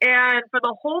 And for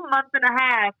the whole month and a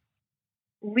half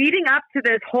leading up to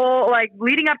this whole, like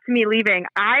leading up to me leaving,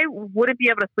 I wouldn't be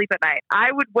able to sleep at night.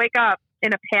 I would wake up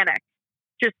in a panic,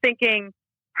 just thinking,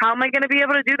 how am I going to be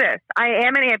able to do this? I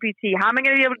am an amputee. How am I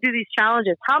going to be able to do these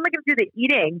challenges? How am I going to do the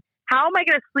eating? How am I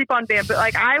going to sleep on bamboo?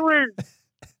 Like I was...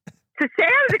 To say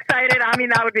I was excited, I mean,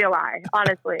 that would be a lie,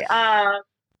 honestly.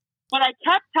 But I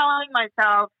kept telling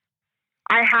myself,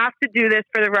 I have to do this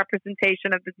for the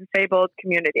representation of the disabled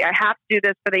community. I have to do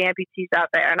this for the amputees out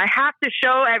there. And I have to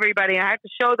show everybody, I have to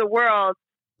show the world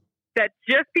that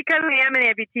just because I am an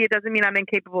amputee, it doesn't mean I'm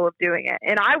incapable of doing it.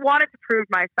 And I wanted to prove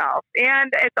myself.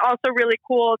 And it's also really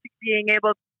cool to being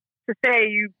able to say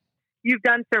you've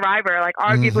done Survivor, like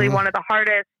arguably one of the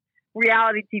hardest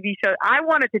reality TV shows. I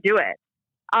wanted to do it.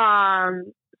 So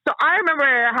I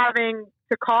remember having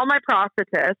to call my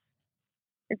prosthetist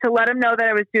and to let him know that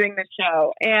I was doing the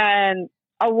show. And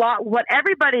what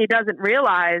everybody doesn't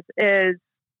realize is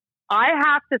I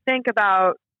have to think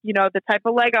about, you know, the type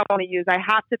of leg I want to use. I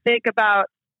have to think about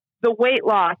the weight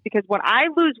loss, because when I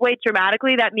lose weight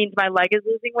dramatically, that means my leg is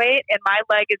losing weight and my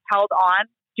leg is held on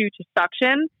due to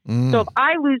suction. So if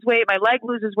I lose weight, my leg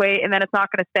loses weight, and then it's not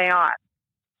going to stay on.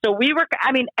 So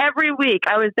every week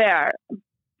I was there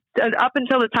up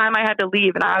until the time I had to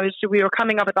leave, and we were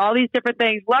coming up with all these different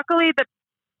things. Luckily, the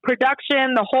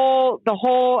production, the whole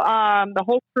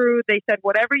crew, they said,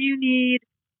 whatever you need,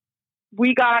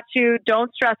 we got you.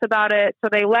 Don't stress about it. So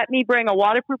they let me bring a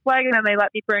waterproof leg, and then they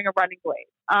let me bring a running blade.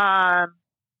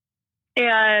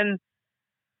 And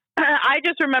I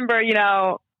just remember, you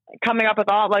know, coming up with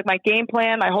all like my game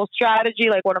plan, my whole strategy,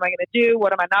 like what am I going to do?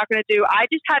 What am I not going to do? I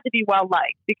just had to be well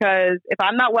liked, because if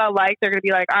I'm not well liked, they're going to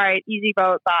be like, all right, easy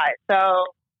vote, bye. So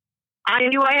I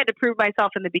knew I had to prove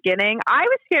myself in the beginning. I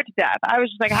was scared to death. I was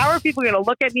just like, how are people going to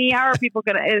look at me? How are people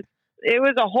going to, it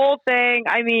was a whole thing.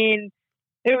 I mean,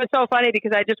 it was so funny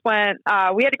because I just went,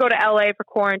 we had to go to LA for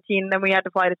quarantine. Then we had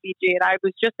to fly to Fiji, and I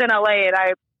was just in LA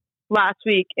last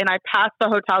week, and I passed the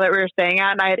hotel that we were staying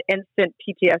at, and I had instant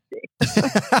PTSD.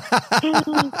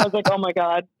 I was like, oh my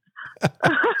God.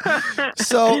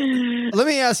 So let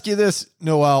me ask you this,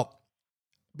 Noelle.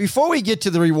 Before we get to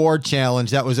the reward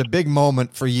challenge, that was a big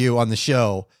moment for you on the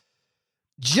show.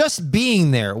 Just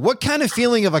being there, what kind of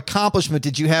feeling of accomplishment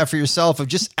did you have for yourself of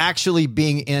just actually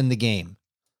being in the game?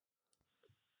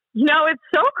 You know, it's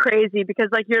so crazy because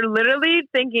like you're literally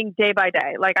thinking day by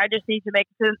day. Like I just need to make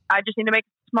it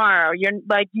tomorrow. You're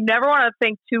like, you never want to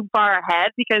think too far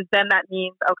ahead, because then that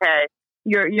means, okay,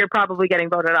 you're probably getting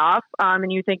voted off.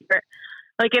 And you think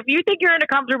if you think you're in a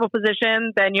comfortable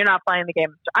position, then you're not playing the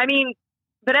game. I mean,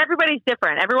 but everybody's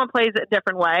different. Everyone plays a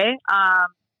different way.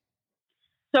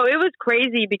 So it was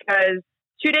crazy because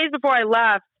 2 days before I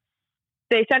left,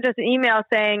 they sent us an email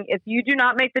saying, if you do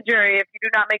not make the jury, if you do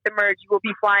not make the merge, you will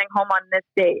be flying home on this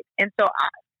date. And so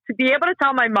to be able to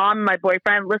tell my mom and my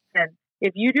boyfriend, listen,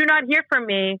 if you do not hear from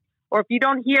me, or if you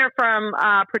don't hear from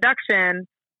production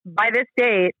by this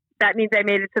date, that means I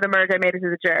made it to the merge, I made it to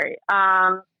the jury.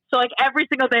 So like every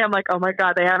single day, I'm like, oh my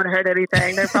God, they haven't heard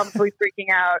anything. They're probably freaking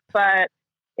out. But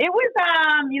it was,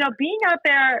 being out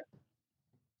there,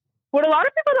 what a lot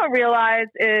of people don't realize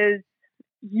is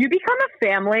you become a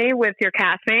family with your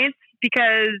castmates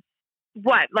because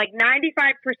 95%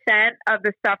 of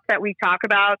the stuff that we talk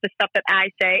about, the stuff that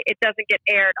I say, it doesn't get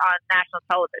aired on national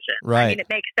television. Right. I mean, it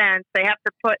makes sense. They have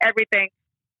to put everything.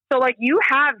 So like you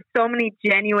have so many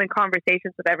genuine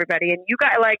conversations with everybody, and you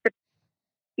got like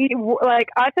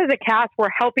us as a cast, we're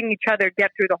helping each other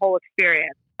get through the whole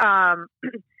experience.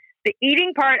 The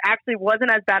eating part actually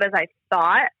wasn't as bad as I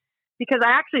thought, because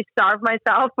I actually starved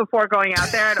myself before going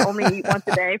out there and only eat once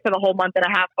a day for the whole month and a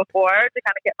half before to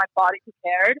kind of get my body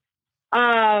prepared.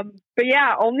 But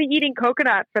yeah, only eating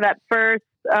coconut for that first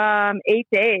 8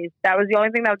 days. That was the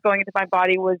only thing that was going into my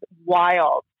body. Was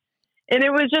wild. And it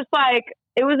was just like,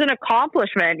 it was an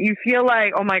accomplishment. You feel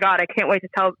like, oh my God, I can't wait to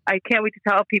tell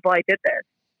people I did this.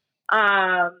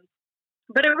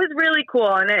 But it was really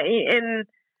cool. And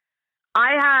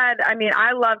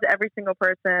I loved every single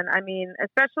person. I mean,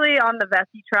 especially on the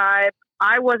Vessi tribe,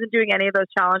 I wasn't doing any of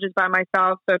those challenges by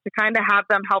myself. So to kind of have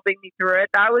them helping me through it,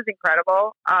 that was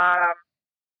incredible. And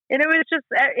it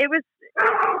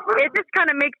just kind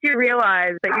of makes you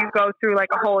realize that you go through like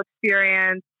a whole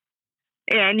experience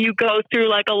and you go through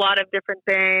like a lot of different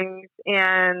things,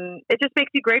 and it just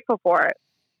makes you grateful for it.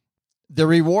 The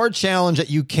reward challenge that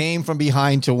you came from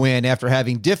behind to win after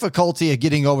having difficulty at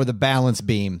getting over the balance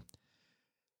beam.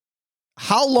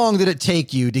 How long did it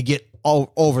take you to get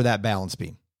over that balance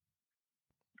beam?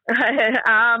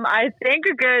 I think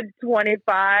a good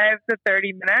 25 to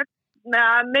 30 minutes.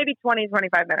 Maybe 20,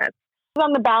 25 minutes. I was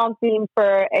on the balance beam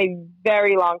for a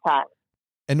very long time.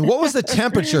 And what was the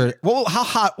temperature? How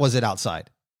hot was it outside?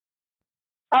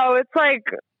 Oh, it's like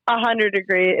 100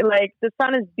 degrees. Like the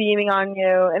sun is beaming on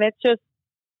you. And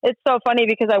it's so funny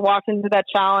because I walked into that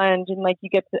challenge and like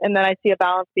and then I see a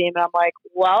balance beam and I'm like,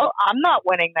 well, I'm not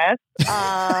winning this.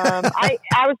 I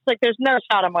was like, there's no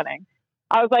shot I'm winning.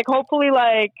 I was like, hopefully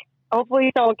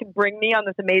someone can bring me on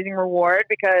this amazing reward,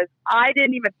 because I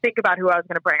didn't even think about who I was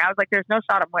going to bring. I was like, there's no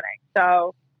shot I'm winning.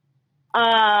 So,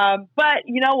 but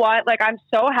you know what? Like, I'm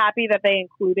so happy that they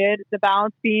included the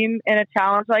balance beam in a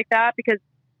challenge like that, because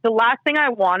the last thing I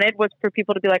wanted was for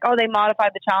people to be like, oh, they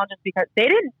modified the challenges, because they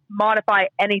didn't modify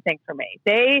anything for me.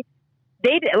 They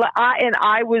did. And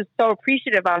I was so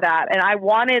appreciative of that. And I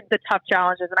wanted the tough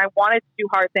challenges and I wanted to do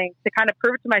hard things to kind of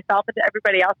prove it to myself and to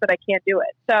everybody else that I can't do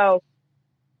it. So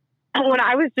when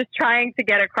I was just trying to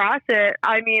get across it,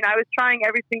 I mean, I was trying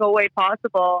every single way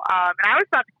possible. And I was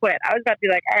about to quit. I was about to be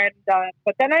like, all right, I'm done.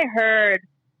 But then I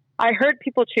heard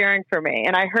people cheering for me,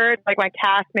 and I heard like my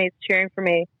castmates cheering for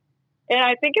me. And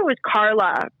I think it was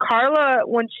Carla. Carla,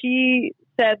 when she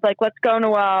said, like, let's go,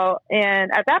 Noelle.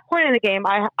 And at that point in the game,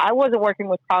 I wasn't working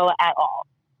with Carla at all.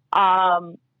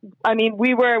 I mean,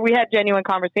 we had genuine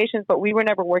conversations, but we were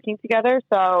never working together.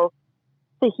 So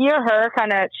to hear her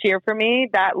kind of cheer for me,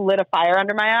 that lit a fire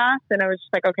under my ass. And I was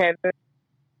just like, okay,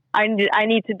 I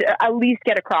need to at least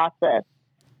get across this.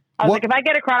 I was like, if I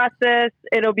get across this,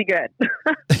 it'll be good.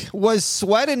 Was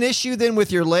sweat an issue then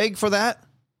with your leg for that?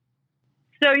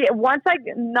 So yeah,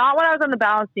 not when I was on the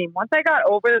balance beam. Once I got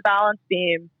over the balance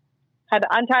beam, had to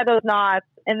untie those knots,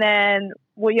 and then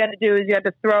what you had to do is you had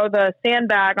to throw the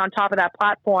sandbag on top of that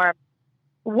platform.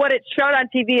 What it showed on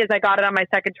TV is I got it on my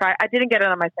second try. I didn't get it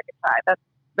on my second try.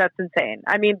 That's insane.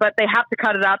 I mean, but they have to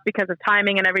cut it up because of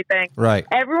timing and everything. Right.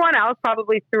 Everyone else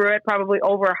probably threw it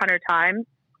over 100 times.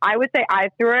 I would say I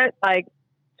threw it like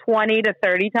 20 to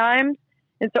 30 times.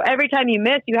 And so every time you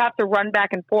miss, you have to run back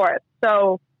and forth.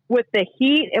 So with the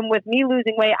heat and with me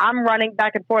losing weight, I'm running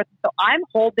back and forth. So I'm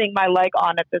holding my leg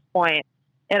on at this point.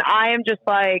 And I am just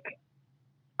like,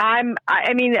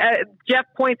 Jeff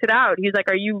points it out. He's like,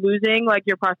 are you losing like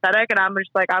your prosthetic? And I'm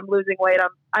just like, I'm losing weight.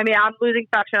 I'm losing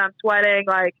suction. I'm sweating.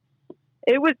 Like,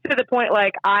 it was to the point,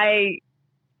 like I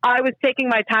was taking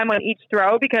my time on each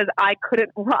throw because I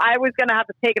was going to have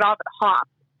to take it off and hop.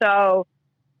 So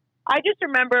I just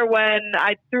remember when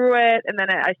I threw it and then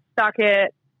I stuck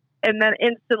it, and then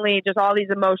instantly just all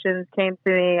these emotions came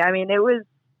to me. I mean, it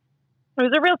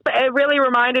really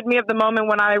reminded me of the moment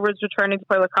when I was returning to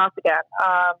play lacrosse again.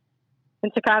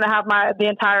 And to kind of have the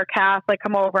entire cast like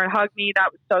come over and hug me, that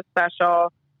was so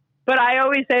special. But I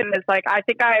always say this, like, I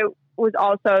think I was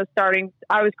also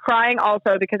I was crying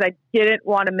also because I didn't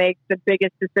want to make the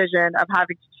biggest decision of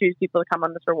having to choose people to come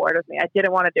on this reward with me. I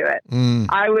didn't want to do it.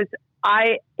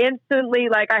 I instantly,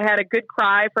 like, I had a good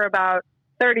cry for about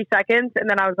 30 seconds. And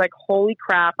then I was like, holy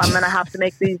crap, I'm going to have to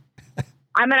make these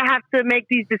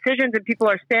decisions, and people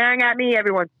are staring at me.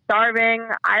 Everyone's starving.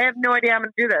 I have no idea I'm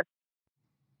going to do this.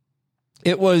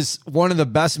 It was one of the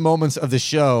best moments of the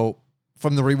show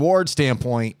from the reward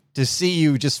standpoint to see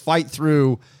you just fight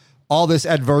through all this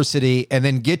adversity and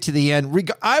then get to the end.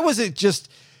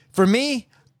 For me,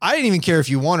 I didn't even care if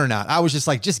you won or not. I was just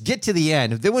like, just get to the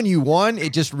end. Then when you won,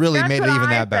 it just really made it even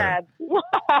that better.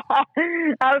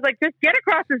 I was like, just get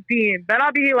across this beam. Then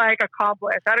I'll be like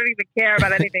accomplished. I don't even care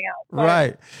about anything else.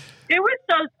 Right. It was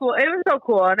so cool. It was so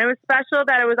cool. And it was special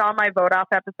that it was on my vote off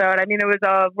episode. I mean, it was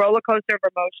a roller coaster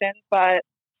of emotions, but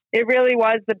it really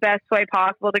was the best way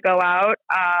possible to go out.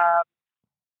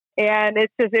 And it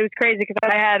was crazy because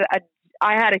I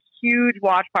had a huge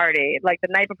watch party, like the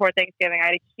night before Thanksgiving. I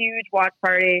had a huge watch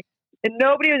party and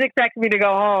nobody was expecting me to go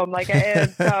home.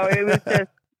 So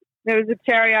it was a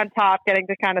cherry on top getting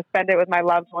to kind of spend it with my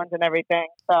loved ones and everything.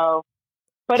 So,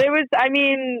 but it was, I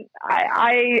mean,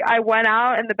 I went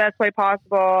out in the best way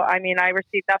possible. I mean, I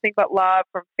received nothing but love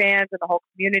from fans and the whole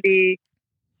community.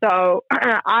 So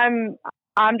I'm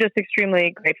just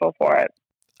extremely grateful for it.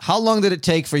 How long did it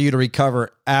take for you to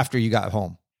recover after you got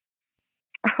home?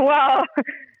 Well,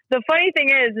 the funny thing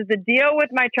is the deal with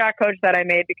my track coach that I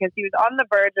made, because he was on the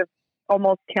verge of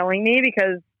almost killing me,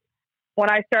 because when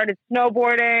I started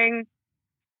snowboarding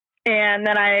and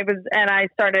then I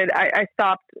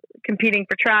stopped competing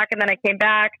for track, and then I came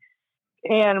back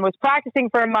and was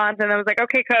practicing for a month, and I was like,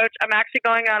 okay, coach, I'm actually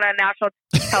going on a national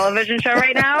television show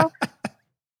right now.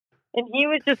 And he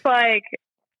was just like,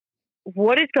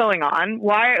 what is going on?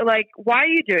 Why are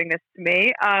you doing this to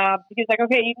me? Because like,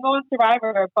 okay, you can go on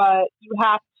Survivor, but you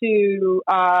have to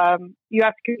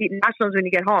compete in nationals when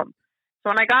you get home. So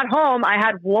when I got home, I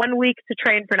had 1 week to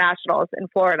train for nationals in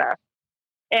Florida.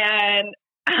 And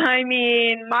I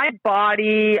mean, my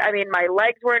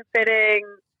legs weren't fitting.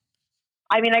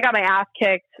 I mean, I got my ass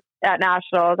kicked at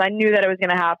nationals. I knew that it was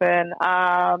going to happen.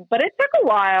 But it took a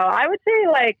while. I would say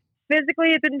like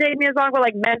physically it didn't take me as long, but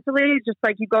like mentally, just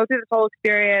like you go through this whole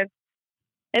experience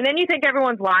and then you think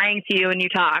everyone's lying to you and you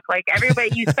talk. Like everybody,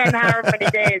 you spend however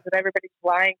many days and everybody's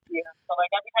lying to you. So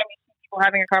like every time you see people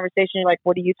having a conversation, you're like,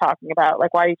 what are you talking about?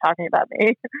 Like, why are you talking about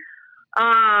me?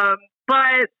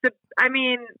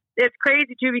 It's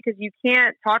crazy too, because you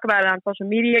can't talk about it on social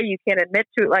media. You can't admit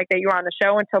to it like that you're on the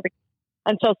show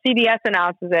until CBS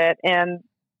announces it. And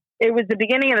it was the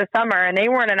beginning of the summer and they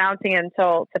weren't announcing it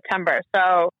until September.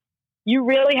 So you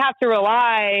really have to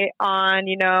rely on,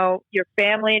 your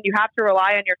family, and you have to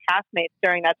rely on your castmates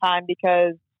during that time,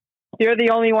 because they're the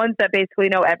only ones that basically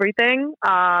know everything.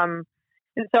 And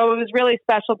so it was really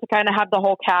special to kind of have the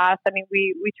whole cast. I mean,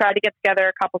 we tried to get together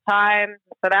a couple times,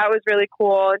 so that was really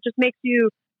cool. It just makes you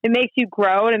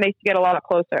grow, and it makes you get a lot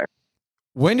closer.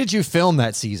 When did you film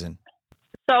that season?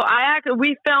 So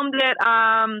we filmed it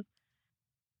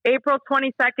April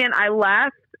 22nd. I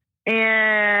left,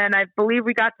 and I believe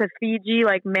we got to Fiji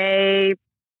like maybe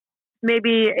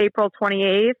April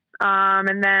 28th.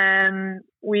 And then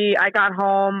I got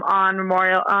home on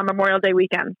Memorial Day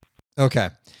weekend. Okay.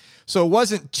 So it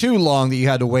wasn't too long that you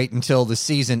had to wait until the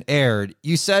season aired.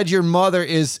 You said your mother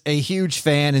is a huge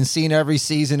fan and seen every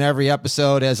season, every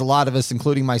episode, as a lot of us,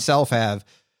 including myself, have.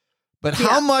 But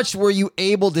how much were you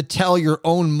able to tell your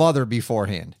own mother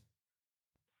beforehand?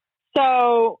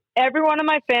 So everyone in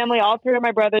my family, all three of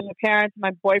my brothers, my parents,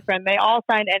 my boyfriend, they all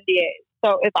signed NDAs.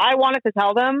 So if I wanted to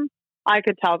tell them, I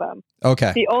could tell them.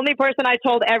 Okay. The only person I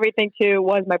told everything to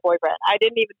was my boyfriend. I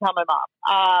didn't even tell my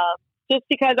mom. Just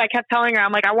because I kept telling her,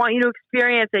 I'm like, I want you to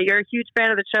experience it. You're a huge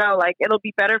fan of the show. Like, it'll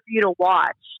be better for you to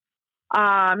watch.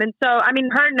 And so, I mean,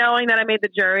 her knowing that I made the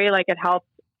jury, like, it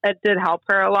did help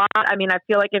her a lot. I mean, I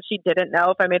feel like if she didn't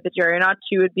know if I made the jury or not,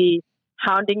 she would be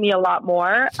hounding me a lot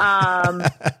more.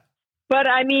 But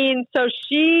I mean, so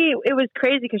it was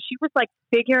crazy because she was like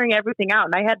figuring everything out.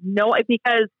 And I had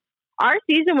because our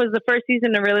season was the first season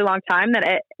in a really long time that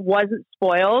it wasn't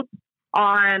spoiled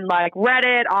on like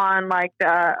Reddit, on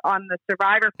the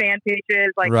Survivor fan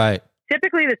pages. Like, right.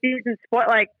 Typically the season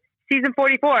like season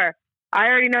 44. I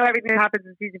already know everything that happens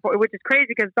in season 4, which is crazy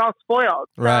because it's all spoiled.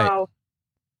 Right. So,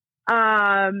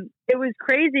 it was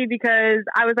crazy because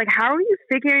I was like, how are you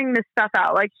figuring this stuff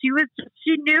out? Like she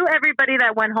knew everybody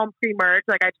that went home pre-merge.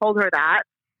 Like I told her that,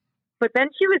 but then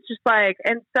she was just like,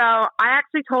 and so I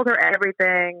actually told her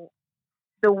everything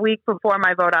the week before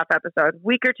my vote off episode,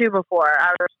 week or two before.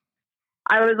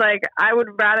 I was like, I would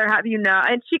rather have you know.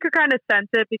 And she could kind of sense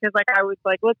it because like I was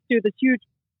like, let's do this huge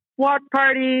watch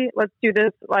party. Let's do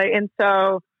this. Like, and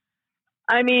so,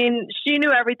 I mean, she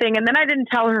knew everything. And then I didn't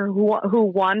tell her who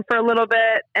won for a little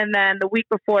bit. And then the week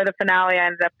before the finale, I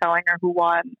ended up telling her who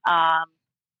won.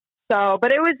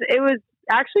 But it was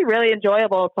actually really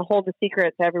enjoyable to hold the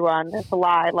secret to everyone. It's a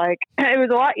lie. Like, it was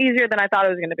a lot easier than I thought it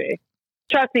was going to be.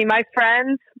 Trust me, my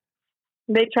friends,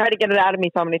 they try to get it out of me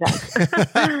so many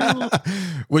times.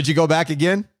 Would you go back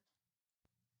again?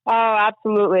 Oh,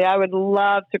 absolutely. I would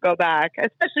love to go back,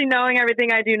 especially knowing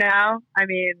everything I do now. I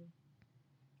mean,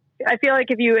 I feel like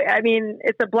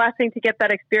it's a blessing to get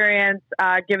that experience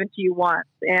given to you once.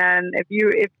 And if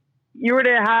you were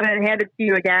to have it handed to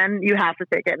you again, you have to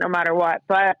take it no matter what.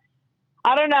 But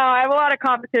I don't know. I have a lot of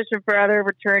competition for other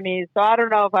returnees, so I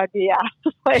don't know if I'd be asked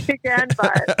to play again,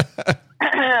 but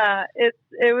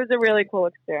it was a really cool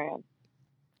experience.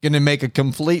 Going to make a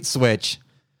complete switch.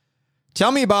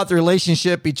 Tell me about the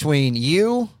relationship between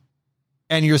you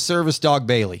and your service dog,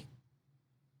 Bailey.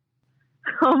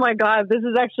 Oh my God, this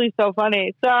is actually so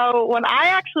funny. So when I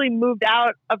actually moved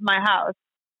out of my house,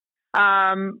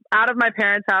 out of my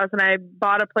parents' house, and I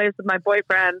bought a place with my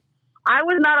boyfriend, I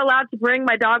was not allowed to bring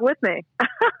my dog with me.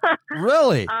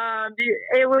 Really?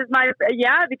 It was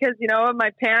because it was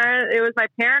my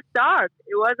parents' dog.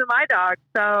 It wasn't my dog.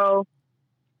 So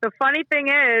the funny thing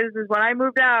is when I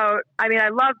moved out, I mean, I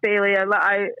love Bailey.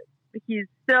 He's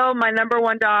still my number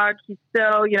one dog. He's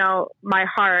still, my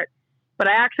heart. But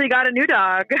I actually got a new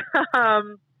dog,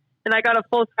 and I got a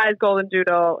full-size golden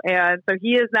doodle, and so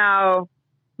he is now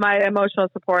my emotional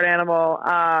support animal.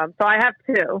 So I have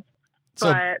two.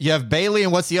 So you have Bailey,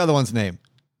 and what's the other one's name?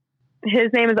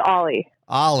 His name is Ollie.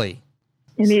 Ollie.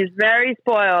 And he's very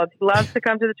spoiled. He loves to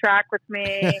come to the track with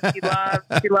me. He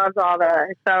loves all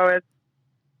that. So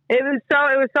it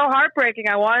was so heartbreaking.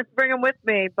 I wanted to bring him with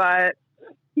me, but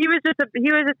he was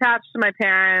attached to my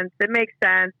parents. It makes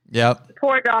sense. Yep. The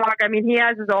poor dog. I mean, he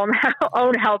has his own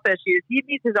health issues. He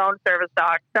needs his own service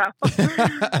dog. So,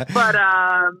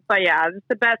 but yeah, it's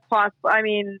the best possible. I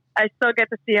mean, I still get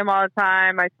to see him all the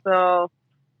time.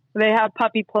 They have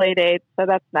puppy play dates, so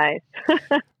that's nice.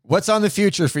 What's on the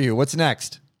future for you? What's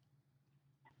next?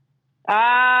 So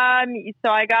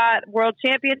I got World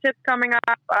Championships coming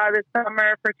up this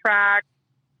summer for track.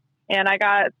 And I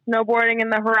got snowboarding in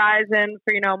the horizon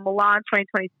for, Milan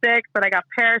 2026, but I got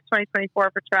Paris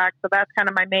 2024 for track. So that's kind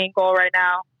of my main goal right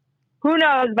now. Who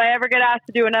knows? If I ever get asked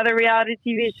to do another reality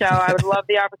TV show, I would love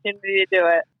the opportunity to do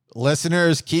it.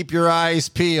 Listeners, keep your eyes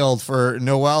peeled for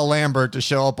Noelle Lambert to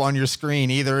show up on your screen,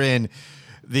 either in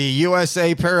the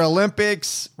USA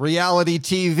Paralympics, reality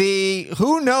TV.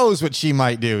 Who knows what she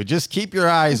might do? Just keep your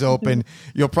eyes open.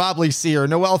 You'll probably see her.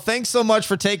 Noelle, thanks so much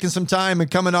for taking some time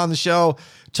and coming on the show,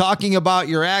 talking about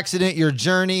your accident, your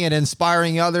journey, and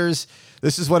inspiring others.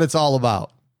 This is what it's all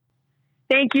about.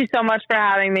 Thank you so much for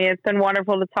having me. It's been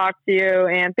wonderful to talk to you,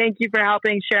 and thank you for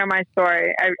helping share my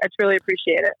story. I truly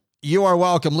appreciate it. You are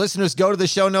welcome. Listeners, go to the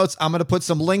show notes. I'm going to put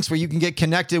some links where you can get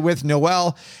connected with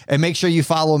Noelle, and make sure you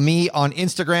follow me on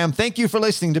Instagram. Thank you for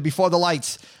listening to Before the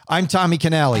Lights. I'm Tommy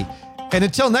Canale. And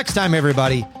until next time,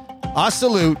 everybody, a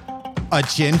salute, a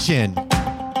chin chin.